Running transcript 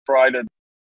Friday.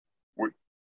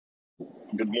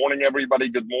 Good morning, everybody.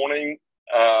 Good morning.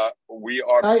 We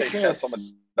are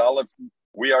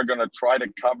We are going to try to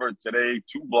cover today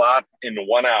 2 blot in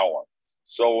 1 hour.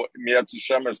 So, Miyat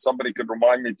Hashem, if somebody could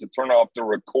remind me to turn off the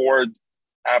record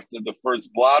after the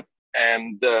first blot,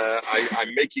 and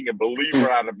I'm making a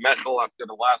believer out of Mechel after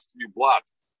the last few blot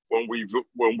when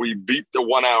we beat the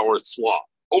 1 hour slot.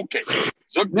 Okay,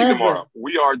 Zuk the Gemara.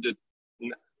 We are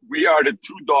the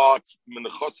 2 dots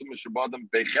Menachosim Mishabadim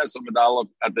Bechesim Medalev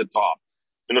at the top.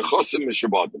 Menachosim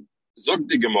Mishabadim. Zuk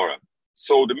the Gemara.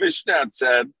 So the Mishnah had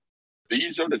said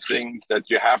these are the things that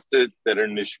you have to that are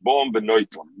nishbon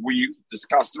benoitlam. We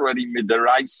discussed already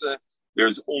midaraisa.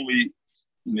 There's only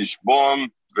nishbon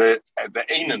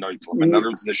ve'ena noitlam. In other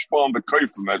words, nishbon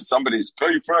bekoifim. If somebody's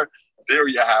koifer, there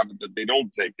you have it that they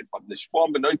don't take it. But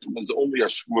nishbon benoitlam is only a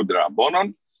shvur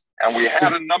d'rabanan. And we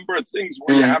had a number of things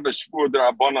where you have a shvur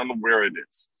d'rabanan where it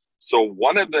is. So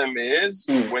one of them is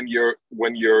when you're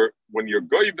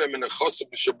goyim in a chosim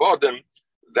shabadim.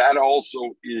 That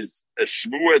also is a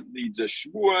shvua. It needs a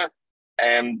shvua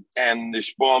and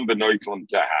nishbon benoitlam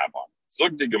to have on.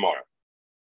 Zog the Gemara.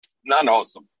 Not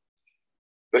awesome.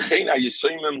 V'chein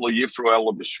ha-yisoimim lo yifru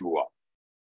ela b'shvua.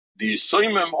 The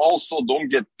yisoimim also don't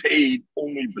get paid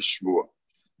only b'shvua.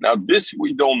 Now this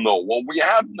we don't know. What we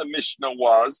had in the Mishnah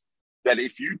was that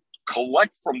if you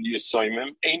collect from the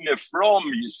yisoimim, ein nifram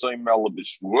yisoimim ela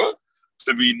b'shvua,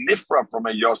 to be nifra from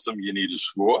a yosem you need a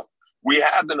shvua. We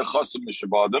had the Nechasim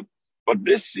Mishabadim, but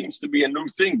this seems to be a new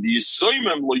thing. The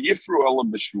Yisoimim lo yifru ela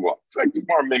b'shvua.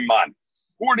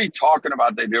 Who are they talking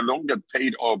about that they don't get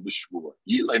paid of b'shvua?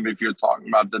 If you're talking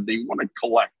about that they want to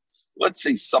collect. Let's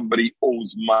say somebody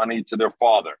owes money to their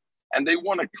father, and they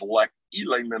want to collect.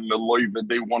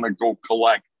 They want to go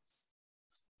collect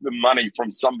the money from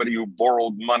somebody who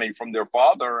borrowed money from their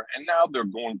father, and now they're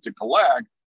going to collect.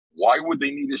 Why would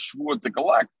they need a shvua to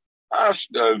collect?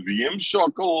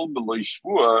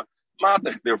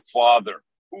 Their father,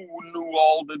 who knew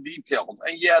all the details,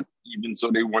 and yet, even so,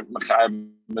 they weren't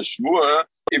mechayim shvua.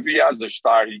 If he has a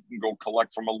star, he can go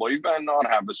collect from a loiva and not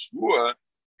have a shvua.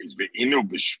 Is ve'inu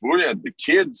b'shvua? The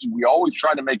kids, we always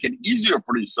try to make it easier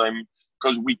for these same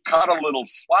because we cut a little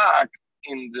slack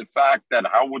in the fact that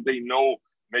how would they know?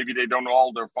 Maybe they don't know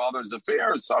all their father's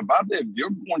affairs. So about that, if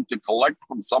you're going to collect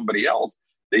from somebody else,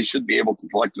 they should be able to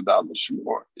collect without the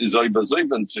shvur. It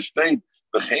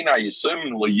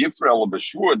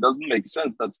doesn't make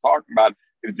sense. That's talking about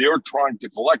if they're trying to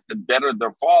collect the debt of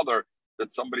their father,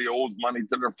 that somebody owes money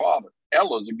to their father.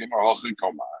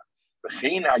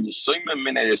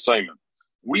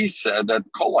 We said that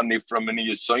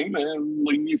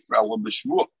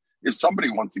if somebody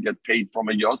wants to get paid from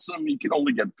a yosem, he can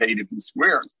only get paid if he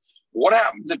swears. What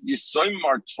happens if yosem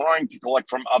are trying to collect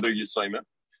from other yosem?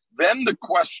 Then the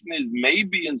question is,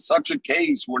 maybe in such a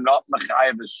case, we're not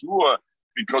mechayev shvua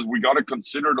because we got to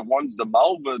consider the ones, the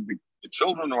malva, the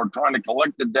children who are trying to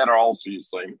collect the debt are also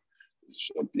yisayim.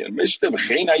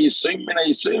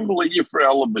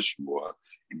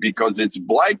 Because it's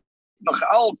blight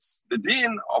nachalz, the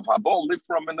din of habol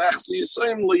lifra menachsi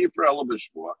yisayim liyifra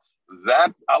b'shvua.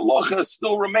 That halacha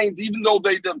still remains, even though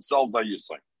they themselves are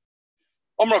yisayim.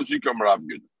 Amrav Zikam Rav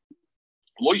Yud.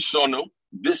 Lo yishonu,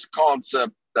 this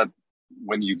concept that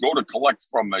when you go to collect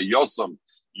from a yosem,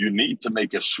 you need to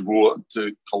make a shvua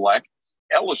to collect.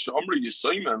 Elish Amr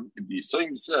Yisayim, if the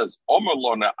Yisayim says, Omer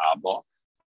Lona Abba,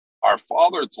 our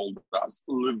father told us,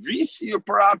 Levisi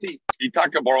Parati, he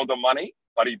borrowed the money,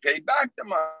 but he paid back the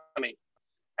money.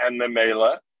 And the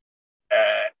Mela,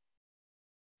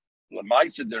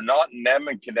 Lamaisa, they're not Nem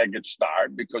and Keneged Star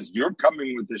because you're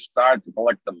coming with the star to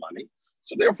collect the money.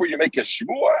 So therefore you make a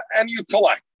shvua and you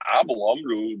collect.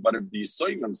 But if the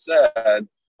Yisayim said,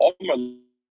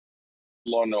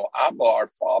 Abba, our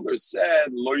father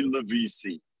said, Loi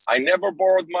Levisi, I never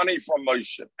borrowed money from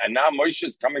Moshe, and now Moshe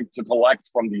is coming to collect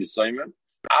from the Yisayim.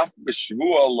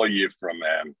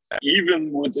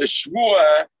 Even with the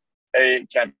shvua, he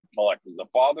can't collect, because the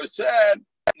father said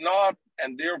not,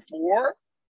 and therefore,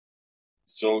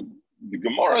 so the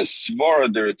Gemara Svara,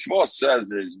 the Ritva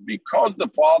says is because the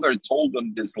father told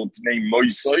them this name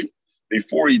Moshe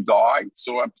before he died.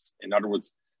 So, in other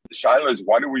words, the shaila is,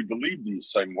 why do we believe the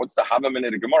Yisayim? What's the Havamim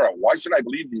in the Gemara? Why should I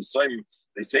believe the Yisayim?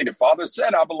 They say the father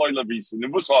said,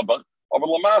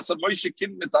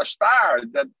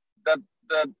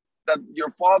 that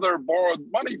your father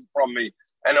borrowed money from me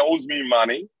and owes me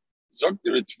money. The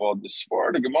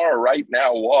Svara, the Gemara right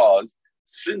now was,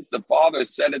 since the father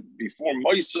said it before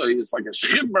Moshe, it's like a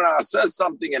Shibra says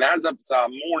something and has up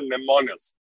some more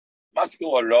nemonis.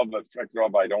 Muscular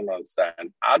Rav, I don't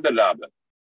understand. Adarabba.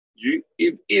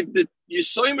 If the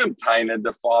Yisraelim Taina,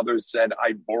 the father said,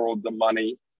 I borrowed the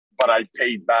money, but I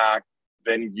paid back,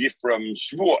 then Yifram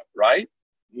Shvuah, right?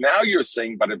 Now you're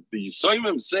saying, but if the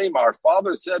Yisraelim say, our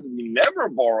father said we never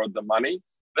borrowed the money,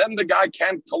 then the guy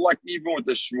can't collect even with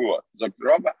the Shvuah.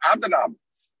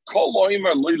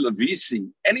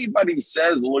 Anybody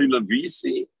says loy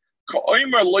levisi,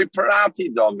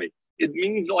 it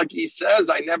means like he says,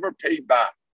 I never paid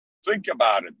back. Think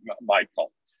about it,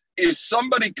 Michael. If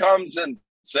somebody comes and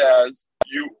says,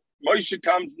 Moshe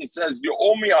comes and says, you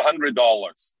owe me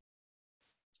 $100.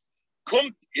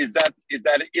 Kumt, is that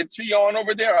Itzi on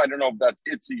over there? I don't know if that's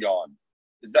Itzi on.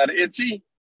 Is that Itzi?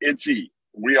 Itzi.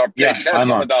 We are paid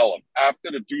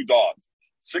after the two dots.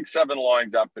 6-7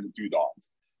 lines after the two dots.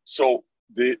 So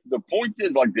the point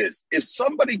is like this. If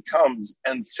somebody comes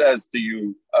and says to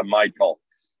you, Michael,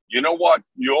 you know what?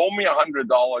 You owe me $100,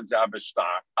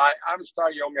 Avishtar.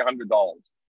 Avishtar, you owe me $100.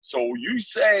 So you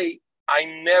say, I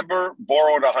never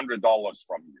borrowed $100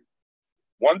 from you.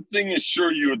 One thing is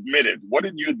sure you admitted. What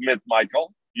did you admit,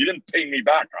 Michael? You didn't pay me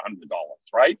back $100,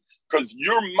 right? Because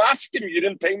you're masking you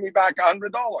didn't pay me back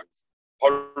 $100.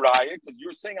 Haraya, because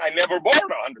you're saying I never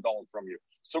borrowed $100 from you.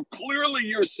 So clearly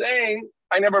you're saying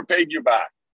I never paid you back.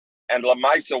 And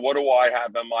Lamaisa, what do I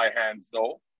have in my hands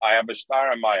though? I have a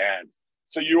star in my hands.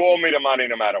 So you owe me the money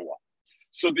no matter what.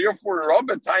 So therefore,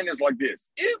 Rabbi Tain is like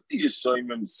this. If the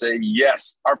Yisraelim say,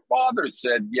 yes, our father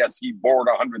said, yes, he borrowed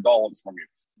 $100 from you,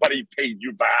 but he paid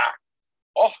you back.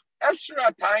 Oh,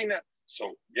 Efshra Taina.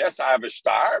 So yes, I have a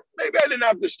star. Maybe I didn't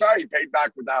have the star. He paid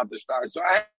back without the star. So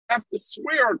I have to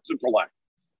swear to collect.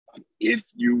 If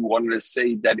you wanted to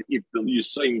say that if the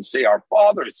Yisraelim say our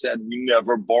father said we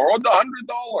never borrowed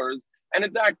 $100, and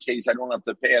in that case I don't have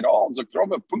to pay at all.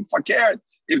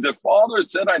 If the father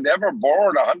said I never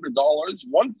borrowed $100,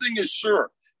 one thing is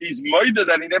sure, he's made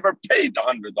that he never paid the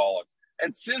 $100.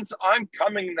 And since I'm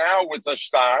coming now with a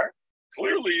star,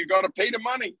 clearly you got to pay the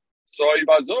money. So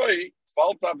ibazoi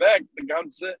falta weg the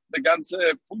ganze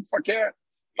Punkt verkehrt.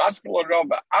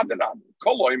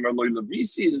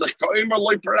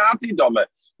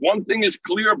 One thing is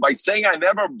clear, by saying I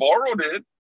never borrowed it,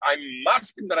 I'm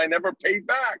masking that I never paid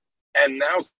back. And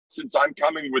now, since I'm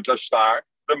coming with a star,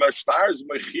 the mashtar is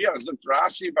mechiach,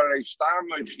 Rashi, but a star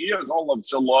mechiach all of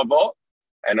shalava.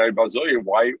 And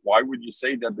why would you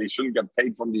say that they shouldn't get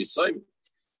paid from the assignment?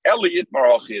 Eliyit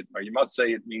marachit, you must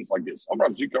say it means like this.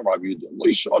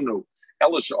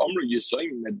 Elisha Omru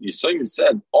Yisayim, and Yisayim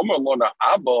said, Omer Lona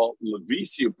Abba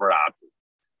Levisi Paratu.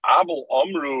 Abel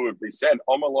Omru, if they said,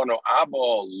 Omer Lona Abba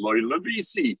Loy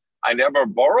Levisi, I never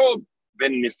borrowed,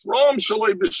 then Nifram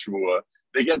Shaloi B'Shvua,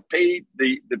 they get paid,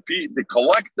 the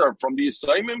collector from the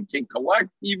Yisayim can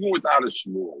collect even without a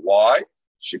Shvua. Why?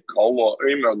 Shikola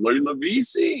Omer Loy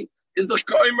Levisi is the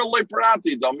Omer Loy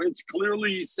Parati. It's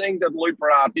clearly saying that Loy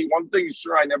Parati, one thing is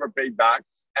sure, I never paid back.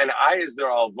 And is there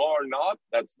alva or not?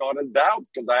 That's not in doubt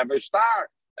because I have a star.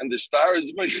 And the star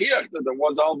is Mashiach, that there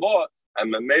was alva.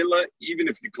 And Mamela, even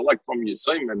if you collect from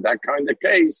Yisayim in that kind of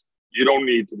case, you don't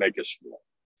need to make a shvua.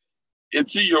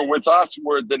 Itzi, you're with us.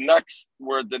 We're the next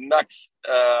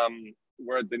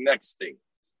thing.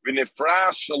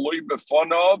 V'nifra shaloi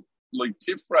befonov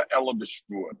loitifra ela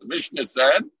b'shvua. The Mishnah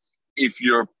said, if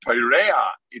you're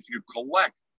perea, if you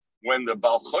collect, when the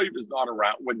Baal Chayv is not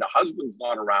around, when the husband's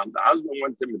not around, the husband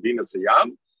went to Medina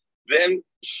Siyam, then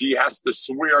she has to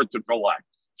swear to collect.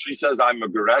 She says, I'm a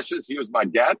Gereshes, here's my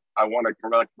get, I want to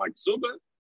collect my ksuba.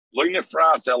 Lo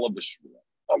nefras ela b'shvua.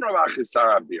 Omar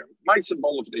v'achisar abir. Maisa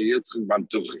bol of the Yitzchak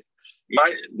Bantuchi.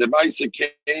 The Maisa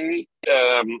came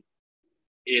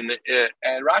and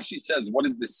Rashi says, what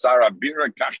is this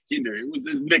Sarabira Kachkiner? It was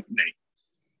his nickname.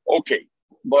 Okay.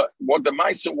 But what the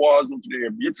Maisa was,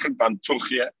 Yitzchak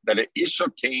Bantuchia, that an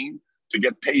Isha came to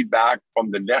get paid back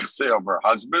from the nechse of her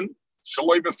husband.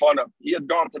 Shaloi b'fana. He had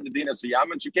gone to Medina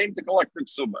Siyam and she came to collect the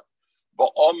ksuba.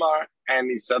 But Omar, and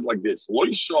he said like this,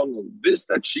 this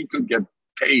that she could get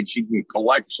paid, she can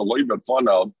collect Shaloi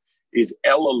b'fana is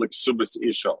Ella l'ksubas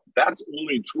Isha. That's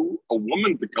only true, a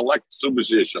woman to collect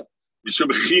ksubas Isha.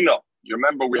 You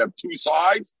remember we have two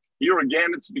sides. Here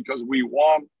again, it's because we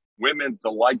want women to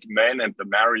like men and to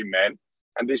marry men,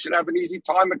 and they should have an easy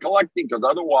time of collecting, because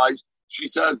otherwise she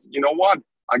says, you know what,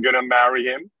 I'm going to marry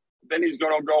him, then he's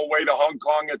going to go away to Hong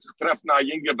Kong, it's Trefna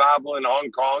Yingababel in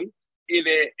Hong Kong, he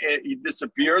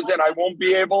disappears, and I won't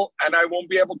be able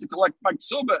to collect my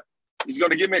ksuba. He's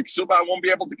going to give me a ksuba, I won't be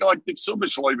able to collect the ksuba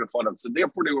shaloi b'fanav. So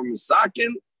therefore they were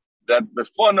misakin that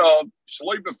b'fanav,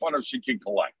 shaloi b'fanav she can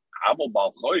collect. Abel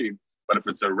Baal Chayv, but if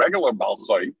it's a regular Baal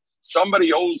Chayv,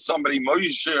 somebody owes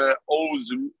Moshe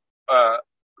owes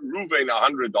Ruvain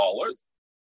 $100.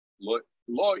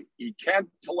 he can't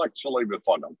collect shaloi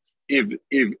b'fanav.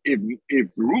 If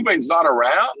Reuben's not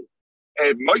around,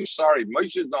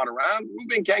 Moshe is not around,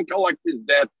 Reuben can't collect his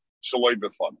debt shaloi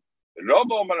b'fanav.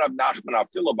 Rabbi Omer Rav Nachman,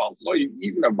 Afil Bal Choiv,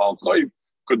 even a Bal Choiv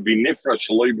could be nifra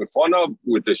shaloi b'fanav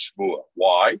with a shvua.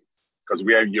 Why? Because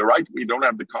you're right, we don't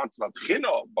have the concept of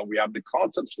chino, but we have the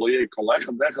concept shaloi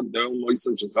kolechad vechad de'ol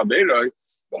moisav shechaberoi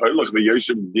b'hoilach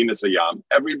v'yoshem dinas hayam.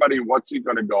 Everybody, what's he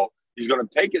going to go? He's going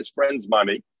to take his friend's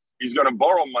money. He's going to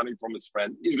borrow money from his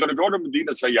friend. He's going to go to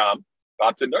Medina Sayyam.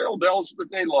 Now,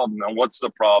 what's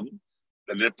the problem?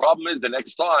 And the problem is the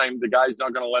next time the guy's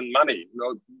not going to lend money.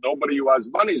 Nobody who has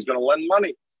money is going to lend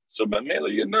money. So that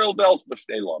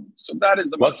is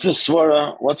the. What's the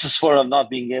svara of not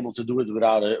being able to do it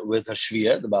with a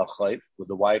shvia, the balchayv, with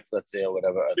the wife, let's say, or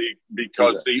whatever?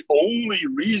 Because the only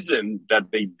reason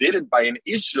that they did it by an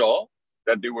isha,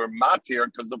 that they were matir,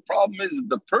 because the problem is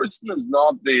the person is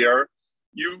not there.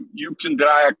 You can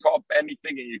dry a cup,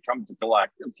 anything, and you come to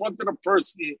collect. In front of the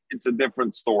person, it's a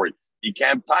different story. You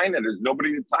can't time it. There's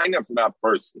nobody to time it for that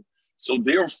person. So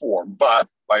therefore, but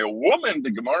by a woman,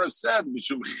 the Gemara said,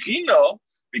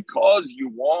 because you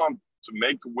want to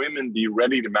make women be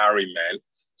ready to marry men,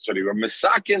 so they were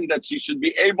misakin that she should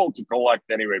be able to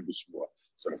collect anyway b'shvua.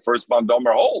 So the first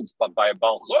Bandomer holds, but by a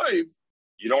balchoiv,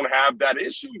 you don't have that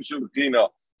issue, so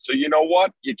you know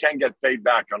what? You can't get paid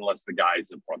back unless the guy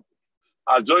is in front of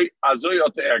you.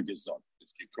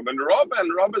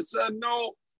 And Rabbi said,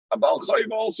 no, a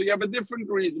balchoiv also, you have a different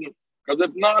reason. Because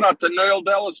if not, at the Noel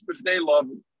Dallas B'fnei Love,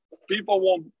 people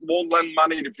won't lend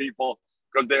money to people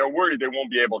because they are worried they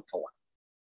won't be able to collect.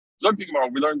 Zok Gemara,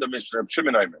 we learned the Mishnah of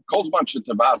Shimon Aimer. Kolzman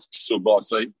Shetabask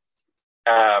Subasei.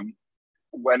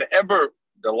 Whenever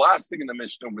the last thing in the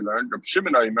Mishnah we learned of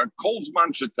Shimon Aimer,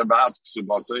 Kolzman Shetabask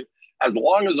Subasei. As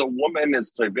long as a woman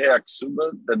is Tevei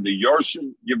Ksuba, then the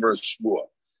Yarshim give her a shvua.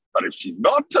 But if she's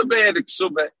not Tevei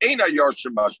Ksuba, ain't a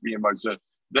Yarshim Mashbiyim.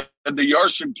 The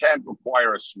Yarshim can't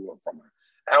require a shvua from her.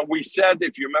 And we said,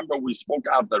 if you remember, we spoke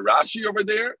out the Rashi over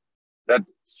there, that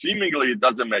seemingly it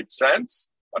doesn't make sense.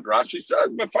 But Rashi says,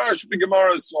 Mefarish the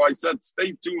Gemara, so I said,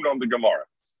 stay tuned on the Gemara.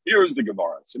 Here is the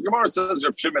Gemara. So the Gemara says,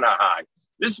 Rav Shimon Ahai.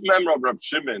 This member of Rav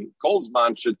Shimon,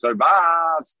 Kolzman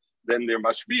Shetavas, then they're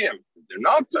Mashbiyim. If they're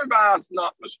not Tavas,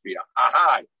 not Mashbiyim.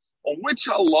 Ahai. On which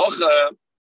halacha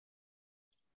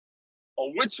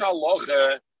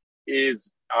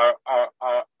is are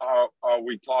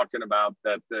we talking about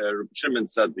that Rav Shimon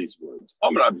said these words?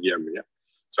 Rav Yirmiyah.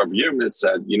 So Rav Yirmiyah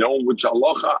said, which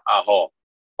halacha? Aha.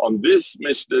 On this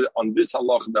Mishnah, on this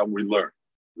halacha that we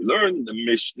learned the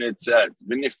Mishnah, it says,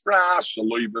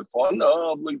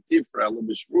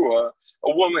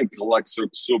 a woman collects her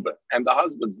ksuba, and the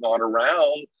husband's not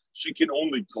around, she can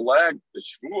only collect the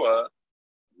shvua.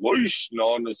 So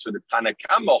the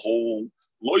Tanakama hold,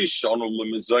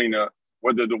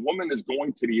 whether the woman is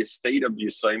going to the estate of the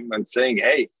Yisayim and saying,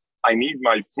 hey, I need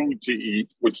my food to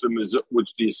eat, which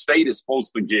the estate is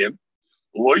supposed to give,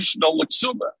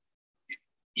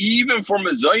 even for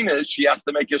Mezainis, she has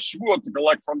to make a shvua to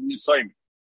collect from the Yisayim.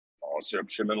 Also,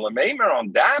 Rav Shimon Lemeimer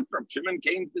on that, Rav Shimon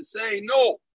came to say,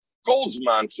 no,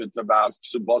 Kolzman Shetavas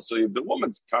Ksubasa, if the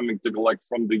woman's coming to collect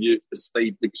from the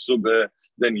estate, the Ksubah,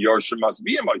 then Yarshim must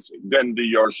be a Moshe. Then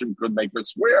the Yarshim could make her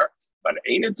swear. But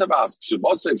ain't it Tabas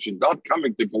Ksubasa, if she's not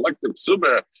coming to collect the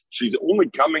Ksubah, she's only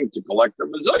coming to collect the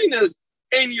Mezainis,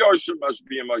 ain't Yarshim must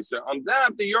be a Moshe. On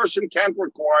that, the Yarshim can't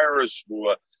require a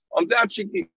shvua. On that, she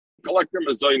can collect her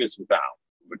Mezainis without.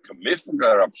 The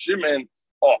Kamifga Rav Shimon,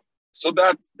 so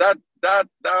that's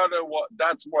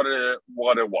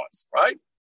what it was, right?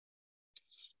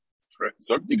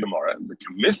 Zog the Gemara, the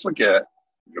Kamifga,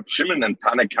 Rav Shimon and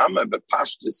Tanakama, the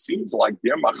Pashta seems like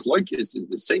their machloikis is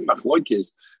the same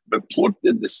machloikis, but plucked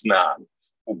the Snan,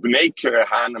 Ubnei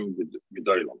Kerhanim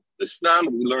Gedolim. The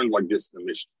Snan we learned like this in the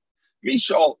Mishnah.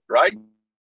 Mishal, right?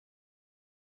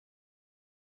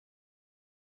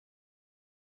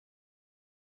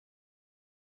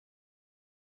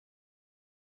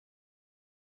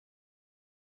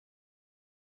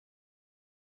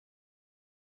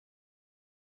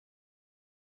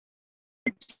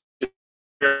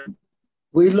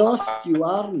 We lost you,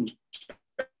 Aaron.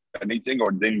 Anything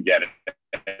or didn't get it?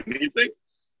 Anything?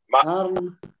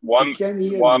 Aaron,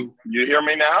 you hear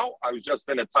me now? I was just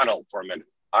in a tunnel for a minute.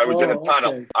 I was in a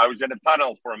tunnel. Okay. I was in a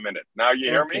tunnel for a minute. Now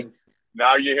you hear me?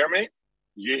 Now you hear me?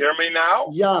 You hear me now?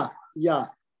 Ja.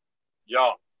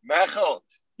 Mechel,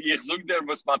 ich sag dir,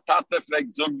 was meine Tate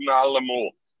fragt, sag mir allemal.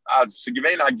 Als sie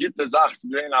gewähne eine gute Sache, sie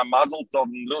gewähne eine Maseltov,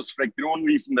 und los fragt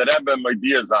unriefen der Rebbe bei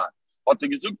dir sein. Hat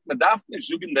gesagt, man darf nicht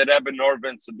suchen der Rebbe nur,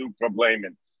 wenn sie du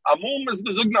Probleme. Amum ist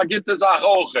besuchen eine gute Sache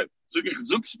auch. Sag ich,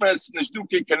 such's mir, es ist nicht du,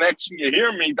 kein Connection, you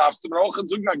hear me, darfst du mir auch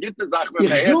suchen, na gitte Sache, wenn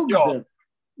Ich er hört, ja. suchte.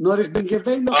 Nur ich bin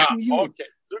gewähnt auf Mute. Okay,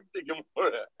 such die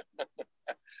Gemurre.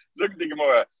 Such die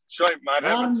Gemurre. Schau, mein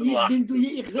Rebbe zu lachen.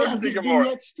 Ich sehe, also ich bin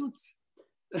jetzt stutz.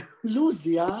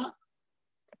 Lucy, ja?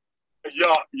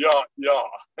 Ja.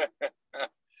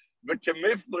 The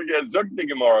Kemiflige such the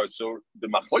Gemara. So the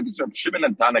Machlokes of Shimon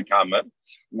and Tanakama,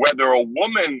 whether a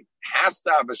woman has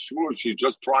to have a shvur, she's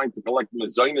just trying to collect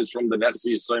mezainis from the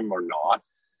Nesi Yisrael or not.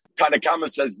 Tanakama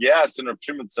says yes, and Rav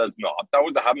Shimon says no. That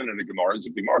was the Haman in the Gemara. So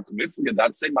the Gemara Kemiflige,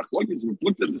 that same Machlokes, we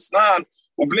put in the Snan,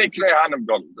 Ubnei Klei Hanam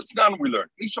Gog. The Snan we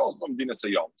learned.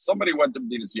 Somebody went to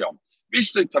Medina Sayom.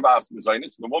 Vishte Tavas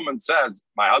mezainis. The woman says,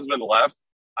 my husband left.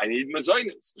 I need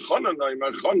mezainis. Chon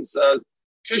says,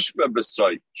 Tishba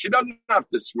b'soy. She doesn't have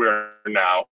to swear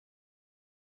now.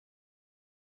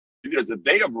 There's a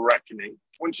day of reckoning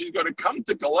when she's going to come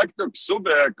to collect her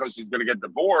ksubah because she's going to get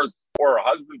divorced or her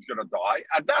husband's going to die.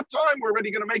 At that time, we're already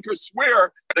going to make her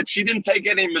swear that she didn't take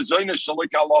any mezainis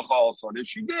shalik halacha also. And if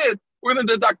she did, we're going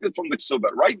to deduct it from the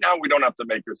ksubah. Right now, we don't have to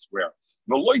make her swear.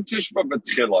 V'loy tishba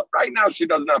b'tchila. Right now, she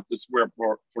doesn't have to swear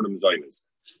for the mezainis.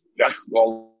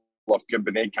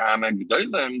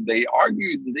 They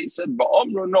argued and they said,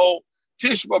 no,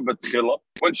 Tishba b'tchila.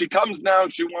 When she comes now,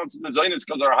 she wants mezainis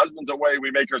because her husband's away, we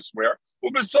make her swear.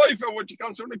 When she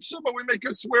comes from the ksubah, we make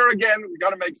her swear again. We got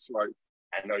to make swear.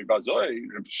 And Rav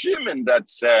Shimon that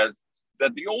says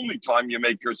that the only time you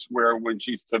make her swear when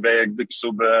she's teveig the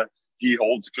ksubah, he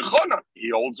holds kechonan.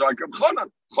 He holds like a chonan.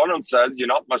 Chonan says you're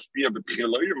not mashpia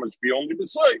b'tchila, you must be only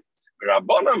b'soy.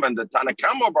 Rabbanim and the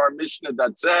Tanakama of our Mishnah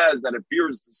that says that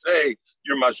appears to say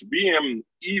you must be him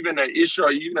even a isha,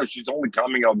 even if she's only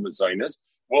coming of mezainis,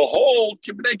 will hold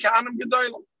kibnei kahanim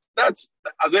gedolim. That's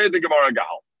Azay the Gemara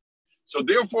Gal. So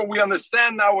therefore, we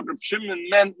understand now what Rav Shimon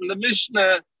meant in the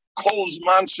Mishnah. Calls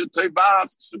manshe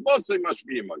tevas subasei must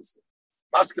be him.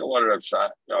 Maskel what Rav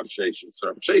Sheshes. So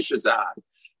Rav Sheshes asked,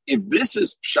 if this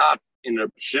is pshat in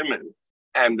Rav Shimon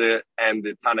and the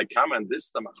Tanakama and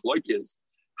this the machlokes.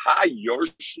 What are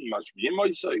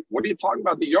you talking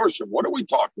about the Yorshim? What are we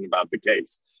talking about the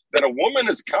case? That a woman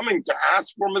is coming to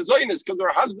ask for mezainis because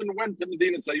her husband went to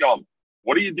Medina Sayom.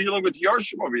 What are you dealing with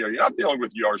Yorshim over here? You're not dealing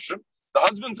with Yorshim. The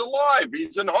husband's alive.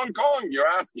 He's in Hong Kong. You're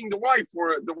asking the wife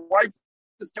for the wife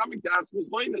is coming to ask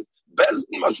mezainis.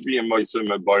 Bezdin must be in Moisim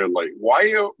and Boyalay.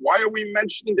 Why are we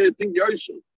mentioning the thing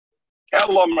Yorshim?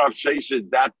 Elam Rav Sheshes,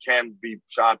 that can't be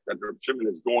shot that Rav Shimon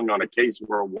is going on a case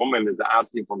where a woman is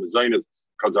asking for mezainis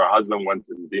because her husband went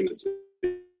to Medina.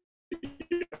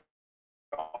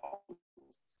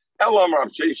 Elam Rav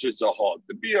Sheshes Ahad.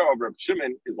 The beer of Rav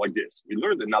Shimon is like this. We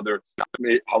learned another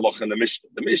halach in the Mishnah.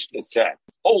 The Mishnah said,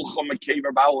 if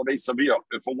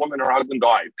a woman, her husband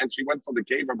died, and she went from the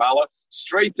cave of Bala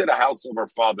straight to the house of her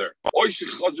father, or she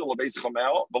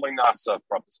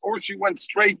went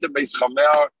straight to Beis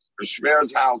Chamel, her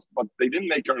Shver's house, but they didn't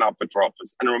make her an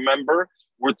apotropos. And remember,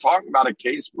 we're talking about a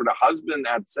case where the husband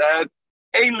had said,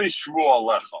 Ein li shvu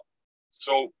alecha.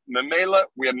 So, Memela,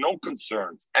 we had no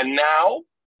concerns. And now,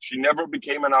 she never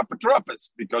became an apotropos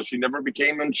because she never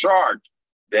became in charge.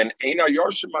 Then, Eina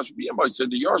Yorshim must be I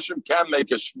said the Yorshim can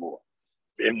make a shvu.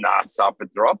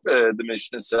 The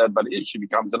Mishnah said, but if she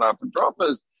becomes an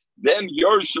apotropos, then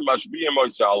Yorshim must be a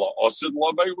Moisala. Osid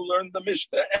Lovei will learn the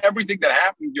Mishnah. Everything that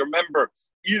happened, you remember,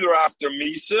 either after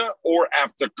Misa or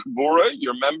after Kvura.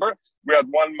 You remember? We had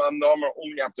one man number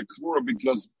only after Kvura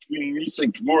because between Misa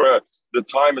and Kvura, the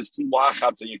time is too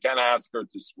lachatz and you can't ask her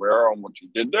to swear on what she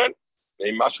did then.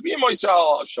 They must be a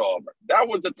Moisala Shaber. That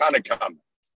was the Tanakam.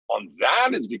 On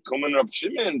that is becoming Rav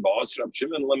Shimon, boss Rav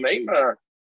Shimon Lemeimer.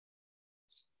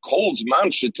 Calls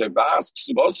manche tevas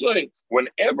ksubasai.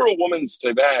 Whenever a woman's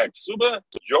tevah ksuba,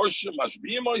 Yorshim must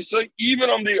be a Moisala, even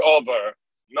on the other.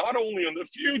 Not only in the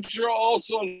future,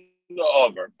 also in the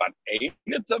other. But ain't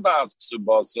it tevas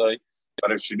ksubasai.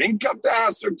 But if she didn't come to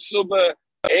ask her ksuba,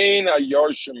 ain't a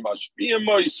Yorshim must be a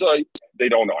Moisala. They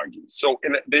don't argue. So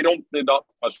they not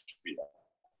must be.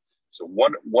 So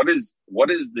what is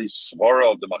the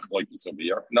svara of the machlokes over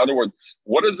here? In other words,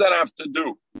 what does that have to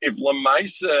do? If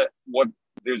lemaisa,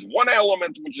 there's one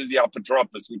element which is the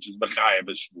apotropos, which is b'chayev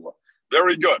shvua.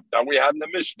 Very good. That we had in the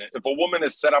Mishnah. If a woman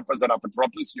is set up as an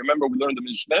apotropos, you remember we learned in the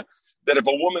Mishnah that if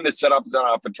a woman is set up as an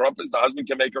apotropos, the husband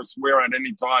can make her swear at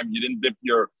any time you didn't dip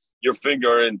your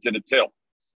finger into the till.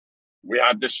 We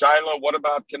had the shaila. What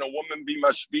about can a woman be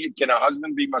mashpi? Can a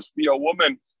husband be mashpi a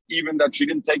woman even that she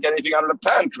didn't take anything out of the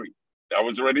pantry? That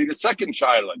was already the second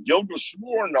shaila. Gilgal shmur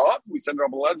or not? We said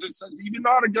Rabbi Lezer says even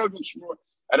not a Gilgal shmur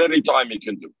at any time he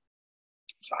can do.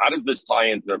 So how does this tie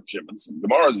into Rav Shimon? So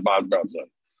Gemara is Masbazah.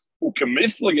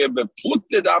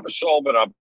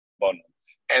 Rabbanon.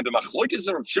 And the Machloikis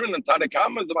of Shimon and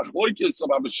Tanakama is the Machloikis of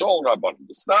Abishol Rabbanon.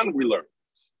 The Stan we learn.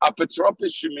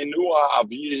 Apotropis Sheminua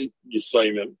Avi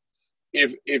Yisayimim.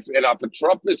 If an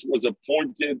apotropis was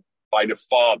appointed by the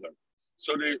father,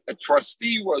 so a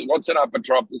trustee was, what's an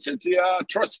apotropis? It's a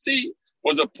trustee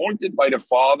was appointed by the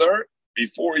father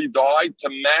before he died to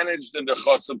manage the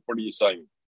nechasim for the Yisayim.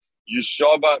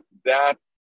 Yeshava, that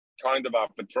kind of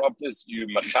apotropis, you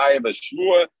mechayev a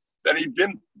shvua, that he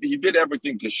did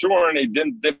everything kashur, and he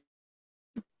didn't dip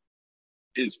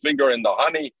his finger in the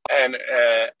honey and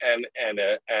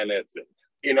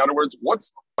in other words,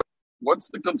 what's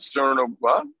the concern of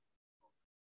what?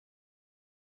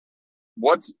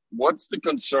 What's the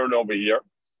concern over here?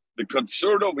 The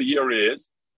concern over here is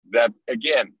that,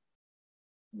 again,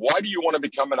 why do you want to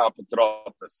become an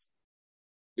apotropis?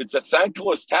 It's a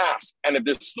thankless task, and if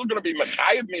there's still going to be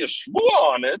mechayev me a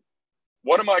shvua on it,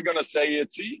 what am I going to say?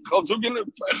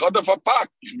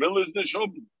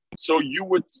 So you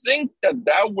would think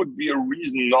that would be a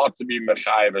reason not to be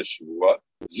mechayev a shvua.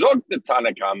 Zog the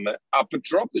Tanakam,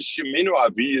 apotropis sheminu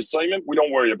avi yisayim. We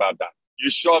don't worry about that.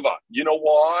 Yeshava. You know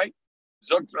why?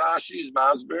 Zog Rashi is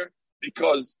masber,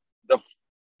 because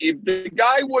if the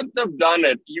guy wouldn't have done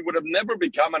it, he would have never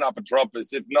become an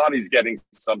apotropis. If not, he's getting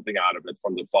something out of it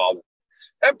from the father.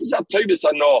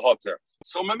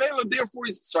 So Mamela, therefore,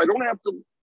 so I don't have to.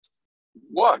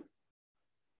 What?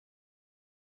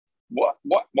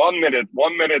 1 minute.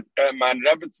 Man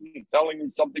Rebbitzin is telling me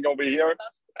something over here,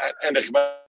 and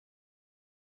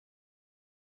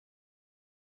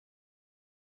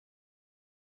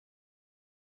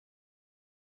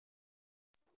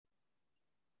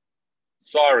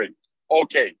sorry.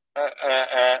 Okay.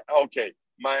 Okay.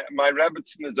 My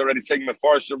Rebbitzin is already saying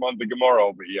Mefarshim on the Gemara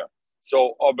over here.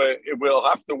 So it will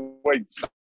have to wait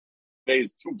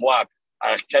days, 2 blocks.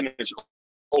 I can't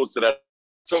post it.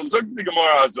 So Zuk the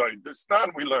Gemara Azoi, this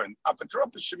time we learn.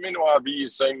 Apotropis Sheminu Avi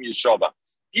Yisayim Yeshava.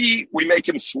 We make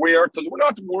him swear, because we're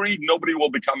not worried nobody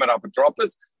will become an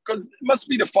apotropis, because it must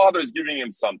be the father is giving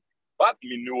him something. But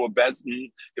Minua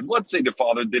Bezdin, if let's say the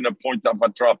father didn't appoint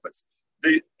apotropis,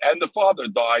 and the father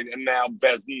died, and now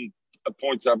Bezdin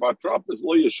appoints apotropis,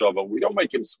 Lo Yeshava, we don't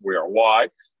make him swear. Why?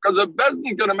 Because if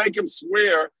Bezdin's going to make him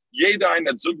swear, Yedain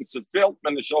at Zug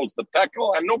Sefiltman, it shows the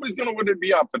pekel, and nobody's going to want to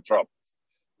be apotropis.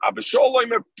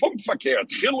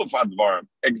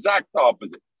 Exact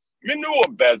opposite. Minua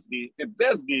Bezdin, if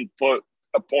Bezdin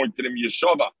appointed him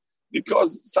Yeshava,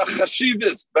 because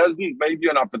Sachashivis, Bezdin made you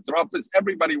an apotropis,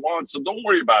 everybody wants, so don't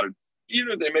worry about it.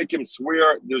 Either they make him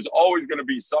swear, there's always going to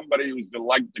be somebody who's going to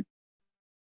like the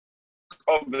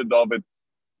COVID of it.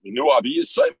 Minua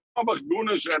Yisayim,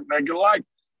 and like,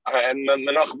 and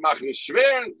Menach machen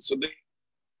schwer, so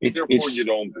therefore you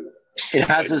don't do it. It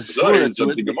has a svura to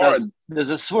it because there's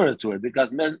a svura to it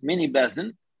because mini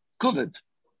Bezdin covered.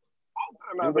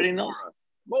 Everybody knows.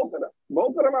 Both of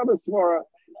them have a svura.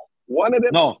 One of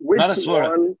them, no, which not a svura.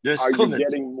 One there's are covered. You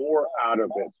getting more out of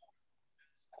it?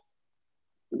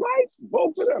 Right,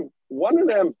 both of them. One of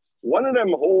them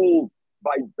holds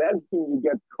by Bezdin you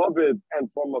get covered and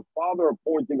from a father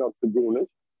appointing us to Gunish,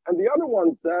 and the other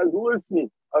one says, listen,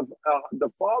 the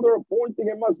father appointing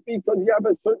it must be because you have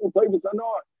a certain type of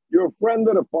sanah. You're a friend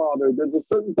of the father. There's a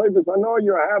certain type of sanah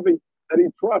you're having that he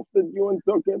trusted you and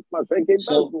took it.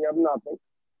 So, you have nothing.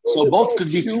 So both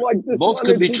could be true. Like both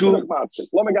could be true.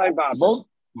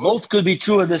 Both could be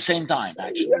true at the same time,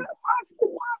 actually. Yeah,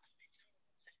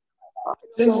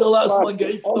 Since the last one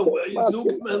gave away,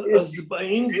 sucht man, als bei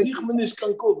ihm sich man nicht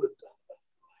kann Covid.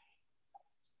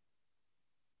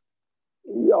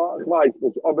 Ja, ich weiß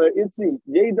nicht. Aber Itzi,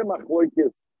 jede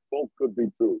Machloikis, both could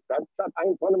be true. That's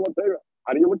ein fundamental.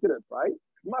 How do you look at it, right?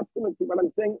 But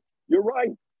I'm saying, you're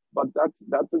right. But that's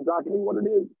exactly what it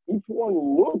is. Each one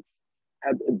looks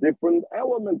at a different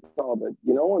element of it,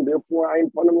 and therefore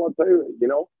I'm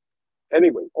fundamental,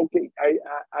 Anyway, okay,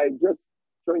 I just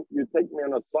you take me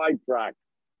on a sidetrack,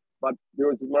 but there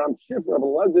was Ram Shifra,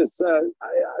 Lezer said,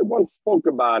 I once spoke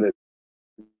about it.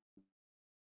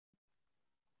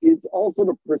 It's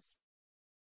also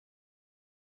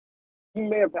he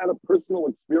may have had a personal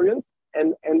experience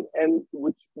and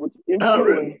which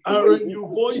Aaron, your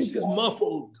voice is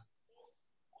muffled.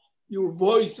 Your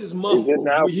voice is muffled. Is it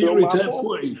now we hear it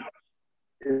muffled?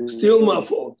 Halfway. Still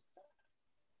muffled.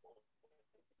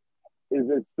 Is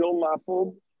it still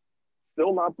muffled?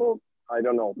 Still muffled? I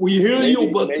don't know. We hear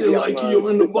you, but like you're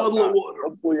in a bottle of water.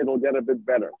 Hopefully it'll get a bit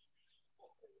better.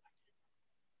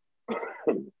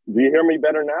 Do you hear me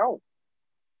better now?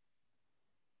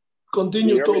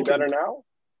 Continue talking. Do you hear me better now?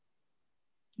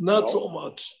 Not so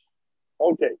much.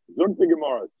 Okay. Zuk the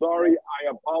Gemara. Sorry, I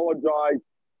apologize.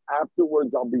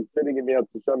 Afterwards, I'll be sitting in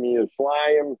Yetz Hashem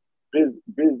Yishlayim, biz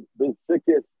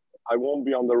sickest. I won't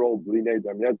be on the road.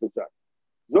 Yetz Hashem.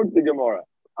 Zog the Gemara.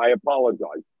 I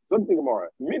apologize. Zog the Gemara.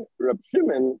 Reb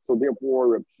Shimon, so therefore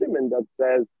Reb Shimon that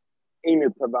says, Ein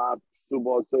it Tavas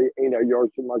Ksuba, so Ein a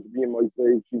Yorshim Mashbi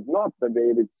Moisei. She's not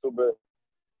Taved Ksuba.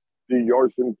 The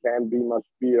Yorshim can be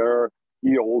Mashbier.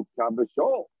 He holds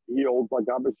Kabashol. He holds like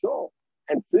Kabashol.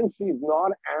 And since she's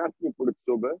not asking for the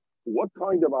Ksuba, what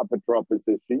kind of apotropos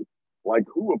is she? Like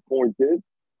who appointed?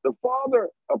 The father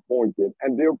appointed.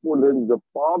 And therefore then the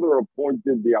father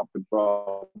appointed the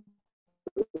apotropos.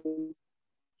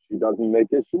 She doesn't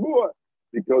make a shvuah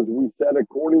because we said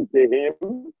according to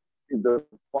him, the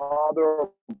father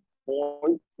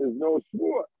appoints, there's no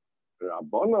shvuah. The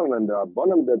Rabbanan and the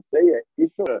Rabbanan that say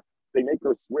Isha, they make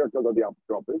her swear because of the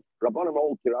apotropos. Rabbanan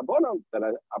hold to Rabbanan that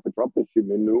an apotropos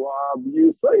shivinu of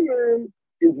Yisayim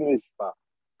is mishpah.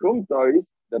 Kumtais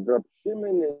that Reb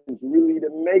Shimon is really the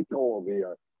maker over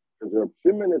here. Because Reb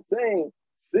Shimon is saying,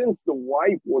 since the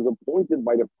wife was appointed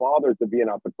by the father to be an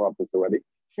apotropos already,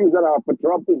 she was an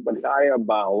apotropos b'chaya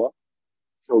ba'ala.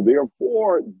 So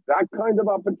therefore, that kind of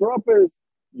apotropos,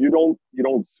 you don't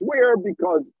swear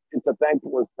because it's a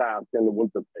thankless task in the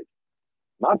winter phase.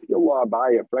 Maskil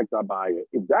Abaya, Frekt Abaya.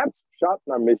 If that's Pshat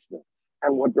in our Mishnah,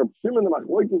 and what Reb Shimon the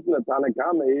Machlokes in the Tanna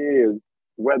Kama is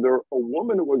whether a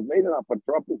woman who was made an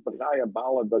apotropos b'chaya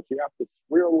ba'ala, does she have to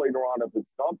swear later on if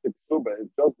it's not the ksuba,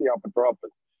 it's just the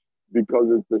apotropos, because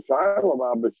it's the child of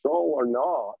Abishol or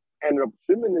not, and Reb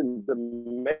Shimon is the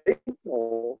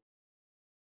makel.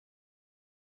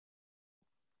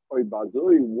 What is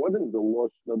the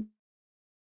Lashon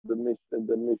the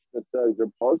Mishnah says?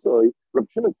 Reb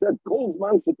Shimon said, "Kol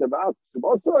zman shetavas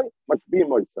ksubasoi must be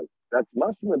moisei." That's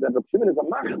mashma that Reb Shimon is a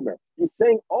machmer. He's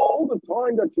saying all the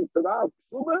time that she's tavas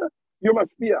ksuba, you're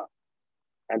mashpia.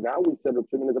 And now we said Reb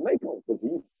Shimon is a makel because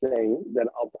he's saying that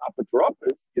al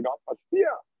apotropos you're not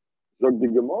mashpia. Zog the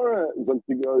Gemara, zog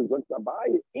the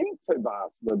Abai, in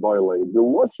tavas the boile. The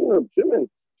Lashon of Shimon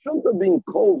shouldn't have been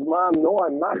Kol's mom. No,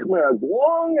 I'm machmer as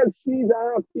long as she's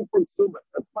asking for ksuba.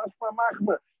 That's mashma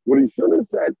machmer. What he should have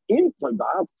said, in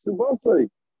tavas ksubasoi.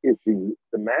 If she's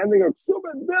demanding a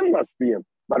ksuba, then must be him.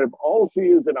 But if all she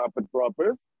is an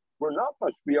apotropos, we're not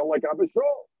mashpia like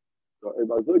Abishol. So if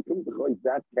Azoi comes to choice,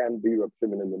 that can be Reb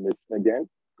Shimon in the Mishnah again,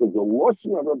 because the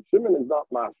Lashon of Reb Shimon is not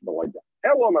mashma like that.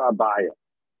 Elam Abaya.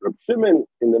 Reb Shimon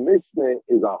in the Mishnah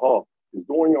is is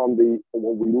going on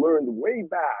what we learned way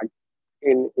back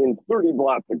in 30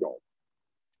 blocks ago.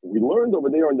 We learned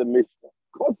over there in the Mishnah.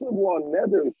 Kosev law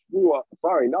neder shvua.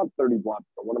 Sorry, not 30 blocks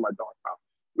ago. What am I talking about?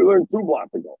 We learned 2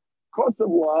 blocks ago. Kosev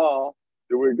law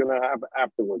that we're going to have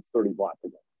afterwards 30 blocks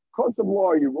ago. Kosev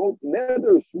law, you wrote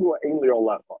neder shvua ein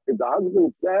leolecha. If the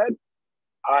husband said,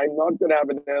 I'm not going to have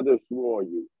a neder shvua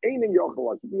you, ein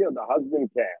yochel ashvia, the husband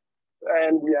can.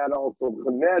 And we had also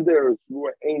neder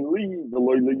shvua ein li,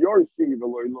 v'loy leyorshi,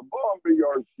 v'loy lebam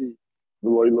b'yorshi. We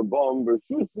learned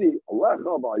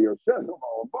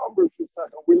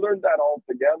that all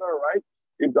together, right?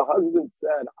 If the husband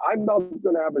said, I'm not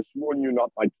going to have a shvur on you,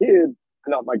 not my kids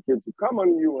who come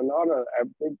on you, and not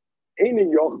everything,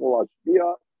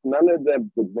 none of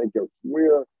them could make a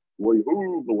swear. Right?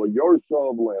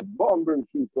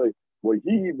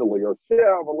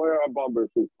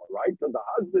 Because the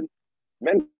husband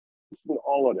mentioned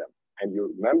all of them. And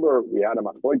you remember, we had a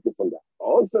machlokes on that.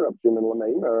 Also, Reb Shimon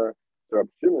Lameimer, so Reb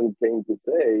Shimon came to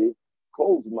say,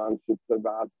 Kol's man should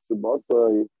tavas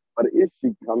ksubasoi, but if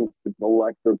she comes to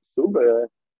collect her ksuba,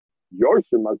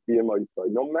 Yorshim must be a moisei.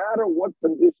 No matter what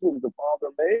conditions the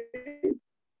father made,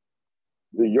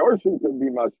 the Yorshim could be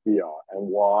mashpia. And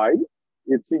why?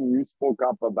 You spoke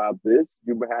up about this.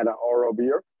 You had an R over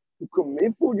here. You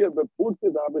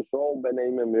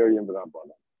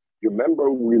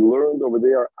remember we learned over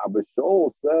there,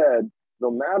 Abishol said, no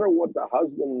matter what the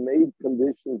husband made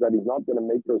conditions that he's not going to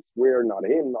make her swear, not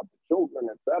him, not the children,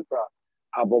 etc.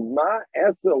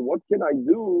 What can I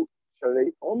do?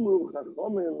 The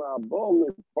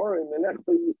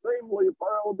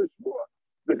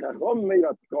Chacham made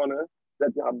a tkana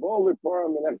that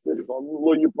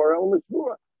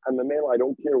and the male, I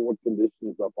don't care what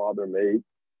conditions the father made.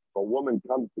 If a woman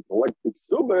comes to collect the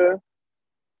ksuba,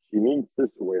 she needs to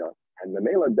swear. And the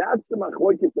male, that's the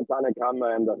machlokes the Tanna Kama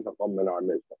and the Chacham in our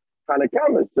Mishnah. Tanna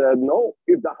Kama said, no,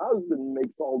 if the husband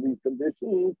makes all these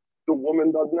conditions, the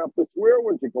woman doesn't have to swear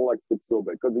when she collects the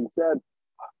ksuba, because he said,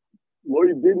 Lo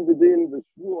yidin v'din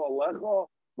v'shvu alecha,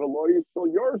 v'lo yishol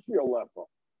yorshi alecha.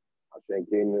 Hashem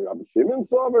came to Rabbi Shimon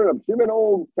Sover, Rabbi Shimon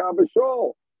holds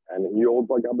Kabashol, and he holds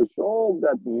like Kabashol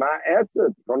that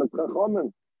ma'eset, Konas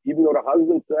Chachamim. Even though the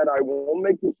husband said, I won't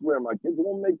make you swear, my kids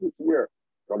won't make you swear.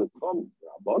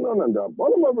 Rabbanon and the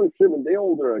Rabbanon of Rav Shimon, they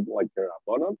hold her like her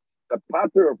Rabbanon. The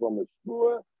pater from the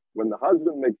Shvua, when the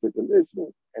husband makes a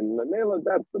condition, and Mamela,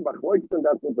 that's the Bachloiks, and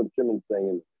that's what Rav Shimon's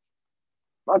saying.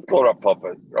 Let's go Rav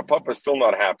Papa. Rav Papa is still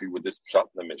not happy with this shot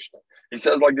in the Mishnah. He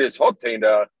says like this,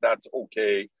 Hotena, that's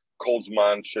okay.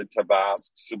 Kolzman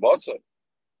Shetavas Subasa.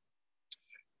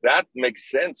 That makes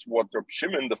sense what Rav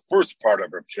Shimon, the first part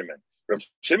of Rav Shimon. Rav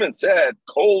Shimon said,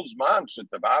 Kolzman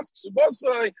Shetavas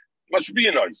Subasa must be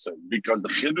an Isa, because the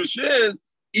Chiddush is,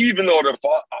 even though the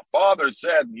father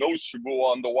said no Shavu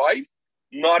on the wife,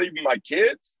 not even my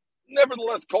kids,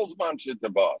 nevertheless, Kolzman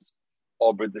Shetavas.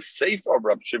 Oh, but the Sefer of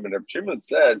Rav Shimon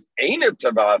says, ain't it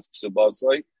Tavas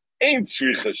Subasa, ain't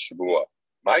Shricha Shavua.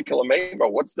 Michael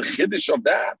Amemar, what's the Chiddush of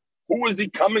that? Who is he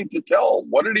coming to tell?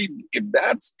 What did he, if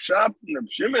that's Pshat and Rav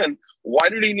Shimon, why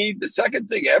did he need the second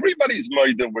thing? Everybody's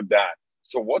moided with that.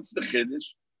 So what's the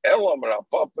Chiddush? Elam Rav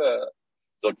Papa,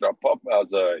 Dr. Papa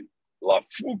as a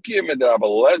Lafukim and Rav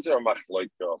Eliezer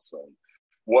Machloikasai.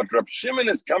 What Rav Shimon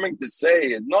is coming to say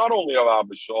is not only of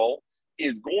Abba Shaul,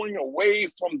 is going away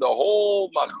from the whole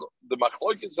the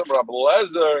Machloikis of Rav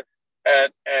Eliezer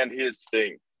and his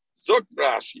thing. Zok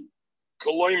Rashi,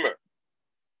 Koloimer.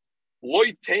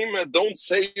 Loi Tema, don't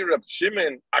say Rav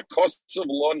Shimon, Akosav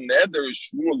lo neder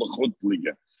shvur l'chut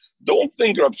liga. Don't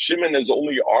think Rav Shimon is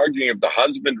only arguing if the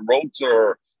husband wrote to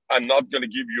her, I'm not going to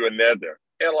give you a neder.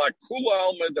 Ela kula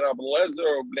almed Rav Eliezer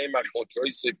or bnei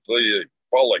machlokosei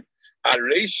polik.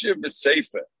 Areisha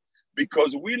v'seifa.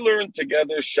 Because we learned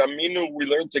together, Shaminu, we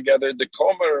learned together, the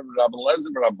Komer of Rav Eliezer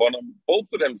and Rabbanim, both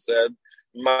of them said,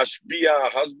 Mashbia, a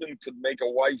husband could make a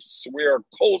wife swear,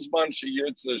 Kolzman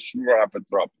sheyirtza shmur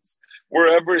apotropos.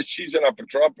 Wherever she's an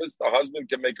apotropos, the husband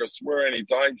can make her swear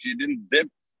anytime she didn't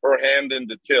dip her hand in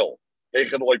the till.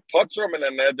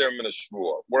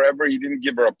 Wherever he didn't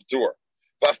give her a patur.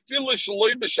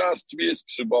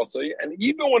 And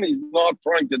even when he's not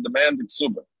trying to demand the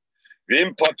ksuba,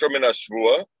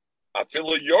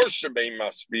 Afilu Yorsha may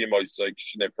must be Moisek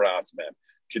Shnefras man.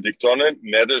 Kidiktona,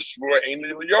 Nether Shvur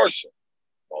Ainli Yorsha.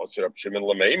 Also, Rab Shimon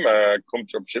Lameima, come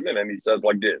to Rab Shimon, and he says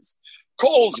like this: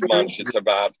 Calls Mancha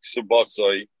Tabask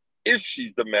Subasoi, if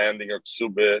she's demanding a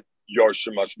Ksuba,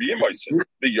 Yorsha must be Moisek.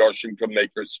 The Yorshin can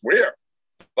make her swear.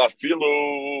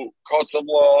 Afilu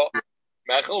Kosavla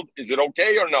Mechel, is it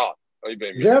okay or not?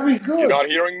 Very good. You're not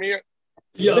hearing me?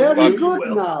 Yeah, very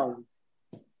good now.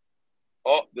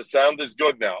 Oh, the sound is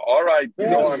good now. All right. Yes.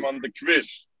 You know, I'm on the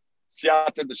Kvish.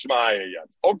 Siyata Deshmaya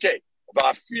yet. Okay.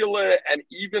 Vafila and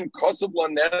even Kosabla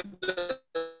Neder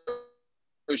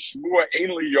Shmua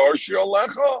Ainli Yarshi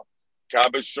Alecha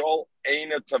Kabashol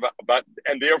Aina Tava.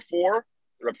 And therefore,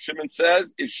 Rav Shimon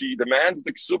says, if she demands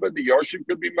the Ksuba, the Yarshim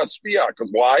could be Maspia. Because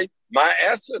why? My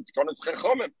asset, Konas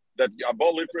Chechomim, that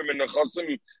Yabol Ifrim and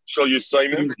Nechosim Shal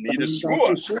Yisayimim need a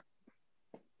Shmua.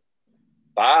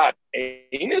 But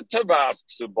ain't it Tavas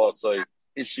Ksubasai?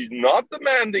 If she's not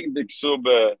demanding the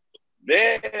Ksuba,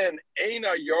 then ain't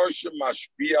a Yorshim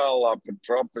Mashpia ala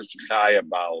Petropish Chaya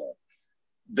Bala.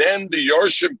 Then the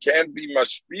Yorshim can't be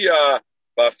Mashpia,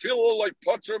 but feel like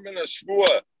Potram in a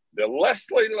Shvua. The less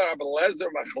later Rav Eliezer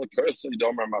Machlekosei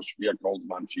Domer Mashpia calls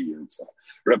Manchi Yirtza.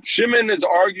 Reb Shimon is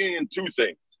arguing in two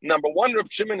things. Number one,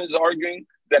 Reb Shimon is arguing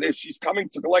that if she's coming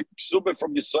to collect Ksuba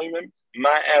from Yisayimim,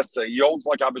 Ma'asa, he holds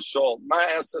like Abba Shaul.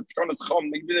 Ma'asa, Tkonas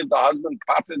Chom, even if the husband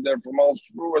patted there from all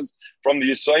Shvuas from the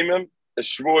Yisayimim, the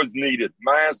Shvu is needed.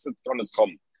 Ma'asa, Tkonas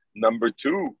Chom. Number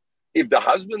two, if the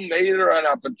husband made her an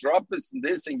apotropos and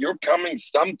this, and you're coming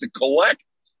some to collect,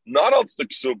 not else the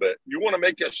Ksuba, you want to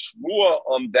make a Shvua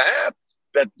on that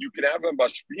you can have a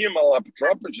Bashpiyim al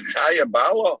apotropos, Chaya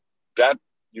Bala, that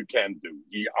you can't do.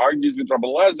 He argues with Rabbi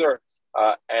Eliezer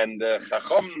and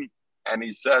Chacham, and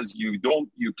he says you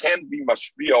can't be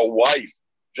mashpia a wife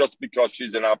just because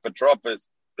she's an apotropos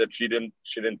that she didn't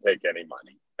take any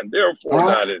money, and therefore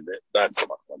that's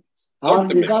what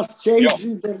we just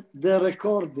changing the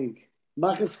recording.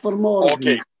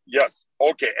 Okay, yes,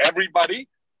 okay, everybody,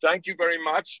 thank you very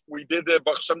much. We did the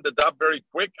Bachshem Dadab very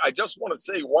quick. I just want to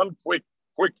say one quick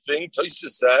thing. Tosha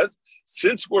says,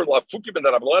 since we're lafukim and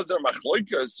Rav Eliezer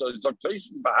Machloikas, so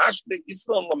Tosha v'hashte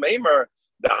Islam lamemer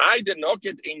the high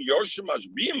denoket in Yorshim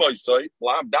Ashbiyim Oisoi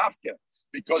lav dafke,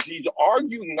 because he's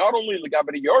arguing not only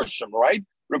legabe Yorshim, right?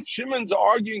 Rav Shimon's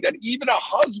arguing that even a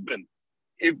husband,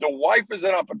 if the wife is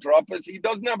an apotropos, he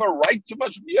doesn't have a right to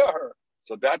mashbiyah her.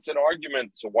 So that's an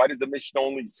argument. So why does the Mishnah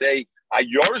only say a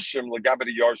Yorshim legabe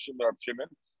Yorshim Rav Shimon?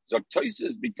 Zoktois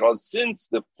is because since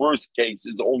the first case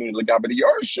is only legabe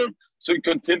Yorshim, so he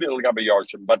continued legabe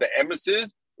Yorshim. But the emes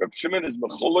is Rav Shimon is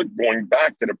mechulik going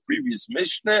back to the previous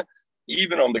Mishnah,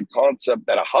 even on the concept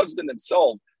that a husband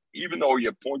himself even though he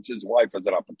appoints his wife as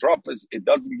an apotropos, it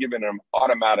doesn't give him an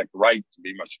automatic right to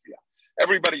be mashpia.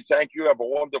 Everybody, thank you. Have a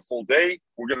wonderful day.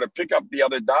 We're going to pick up the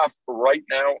other daf right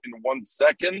now in 1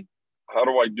 second. How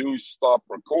do I do stop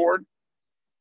record?